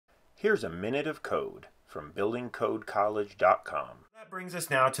Here's a minute of code from buildingcodecollege.com. That brings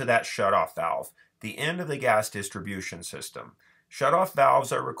us now to that shutoff valve, the end of the gas distribution system. Shutoff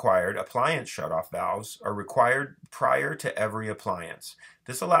valves are required, appliance shutoff valves are required prior to every appliance.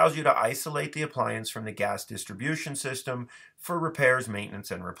 This allows you to isolate the appliance from the gas distribution system for repairs, maintenance,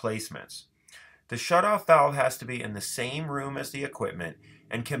 and replacements. The shutoff valve has to be in the same room as the equipment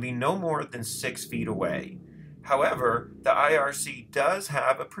and can be no more than 6 feet away. However, the IRC does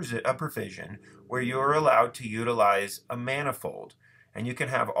have a provision where you are allowed to utilize a manifold, and you can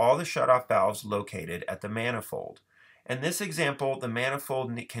have all the shutoff valves located at the manifold. In this example, the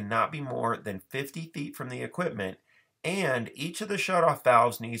manifold cannot be more than 50 feet from the equipment, and each of the shutoff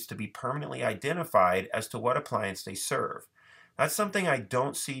valves needs to be permanently identified as to what appliance they serve. That's something I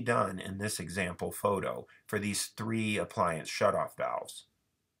don't see done in this example photo for these 3 appliance shutoff valves.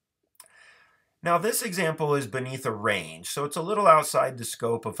 Now this example is beneath a range, so it's a little outside the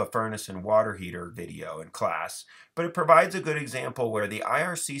scope of a furnace and water heater video in class, but it provides a good example where the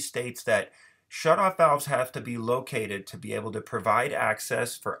IRC states that shutoff valves have to be located to be able to provide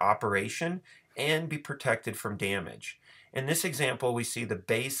access for operation and be protected from damage. In this example, we see the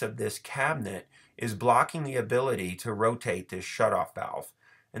base of this cabinet is blocking the ability to rotate this shutoff valve,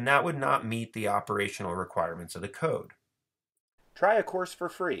 and that would not meet the operational requirements of the code. Try a course for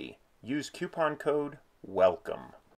free. Use coupon code WELCOME.